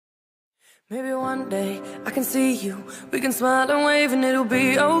Maybe one day I can see you, we can smile and wave and it'll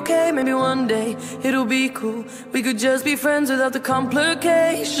be okay. Maybe one day it'll be cool, we could just be friends without the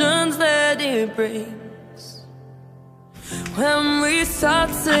complications that it brings. When we start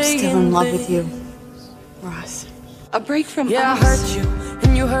saying I'm still in love with you, Ross. A break from us. Yeah, I hurt you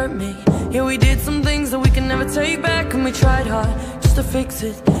and you hurt me. Yeah, we did some things that we can never take back, and we tried hard just to fix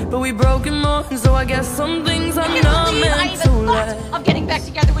it, but we broke it more, and so I guess some things are not meant to last. I'm getting back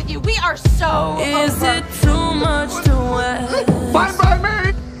together with you. We are so Is over. it too much to ask? Bye bye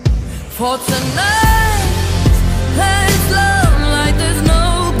me! For tonight, let's love like there's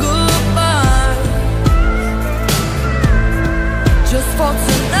no goodbye. Just for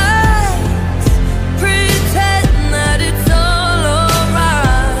tonight, pretend that it's all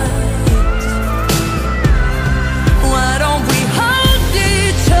alright. Why don't we hold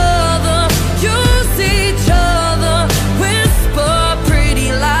each other, use each other, whisper pretty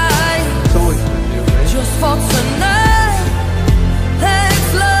lies? It's always been you, man. Just for tonight, let's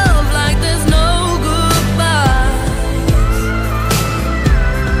love like there's no goodbye.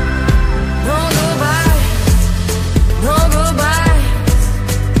 No goodbye, no goodbye,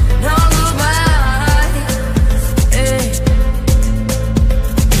 no goodbye. Hey.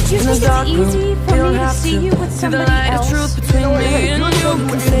 Do you think it's easy for me to see you with somebody else? Truth between me and you, we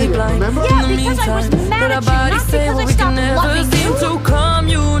can stay blind. remember? Yeah, In the because I was meantime, mad let at our you, bodies not say because what I we can stopped never loving seem you. to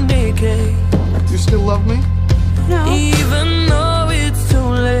communicate. You still love me? No. Even though it's too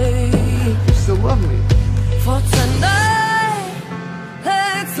late. You still love me? For tonight,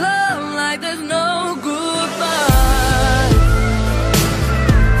 let's love like there's no goodbye.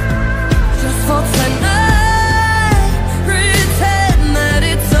 Just for tonight, pretend that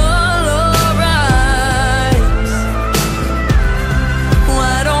it's all alright.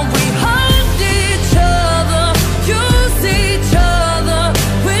 Why don't we hold each other, use each other,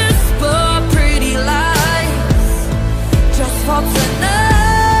 whisper pretty lies? Just for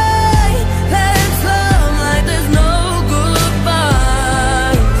tonight, let's love like there's no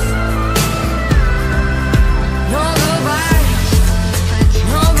goodbyes. No goodbyes,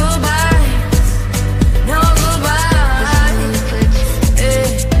 no goodbyes, no goodbyes. Eh.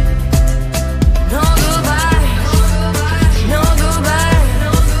 No goodbyes, no goodbyes,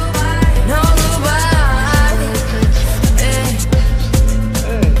 no goodbyes. Eh.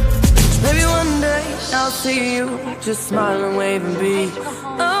 Maybe one day I'll see you, just smile and wave and be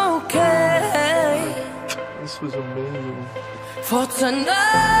okay. This was amazing. For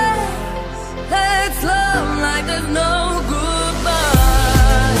tonight, let's love like there's no good.